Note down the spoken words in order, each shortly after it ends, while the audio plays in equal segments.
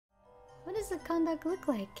What does a corn dog look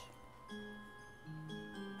like?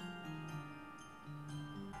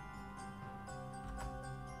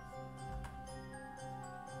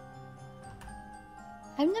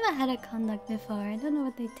 I've never had a corn dog before. I don't know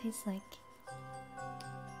what they taste like.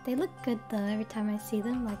 They look good though every time I see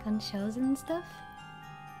them, like on shows and stuff.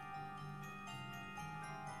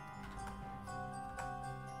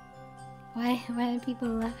 Why are people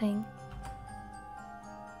laughing?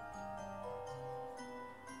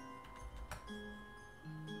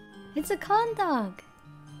 It's a corn dog!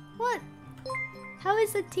 What? How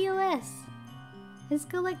is it TOS? It's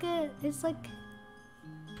got like a... it's like...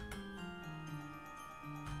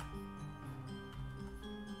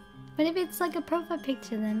 But if it's like a profile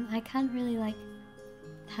picture, then I can't really like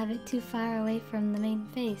have it too far away from the main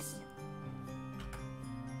face.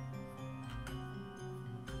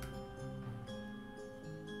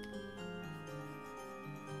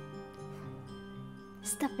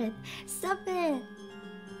 Stop it! Stop it!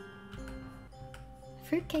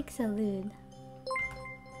 Fruitcake's a lewd.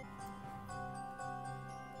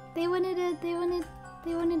 They wanted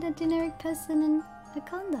a generic person and a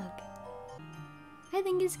corn dog. I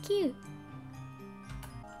think it's cute.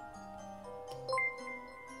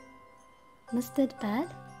 Mustard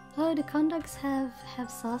bad? Oh, the corn dogs have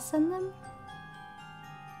sauce on them?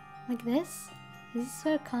 Like this? Is this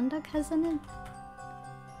what a corn dog has on it?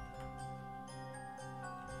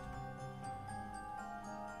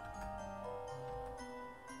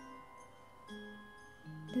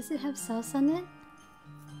 Does it have sauce on it?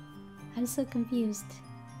 I'm so confused.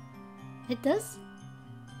 It does?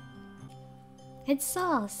 It's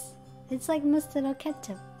sauce. It's like mustard or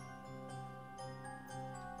ketchup.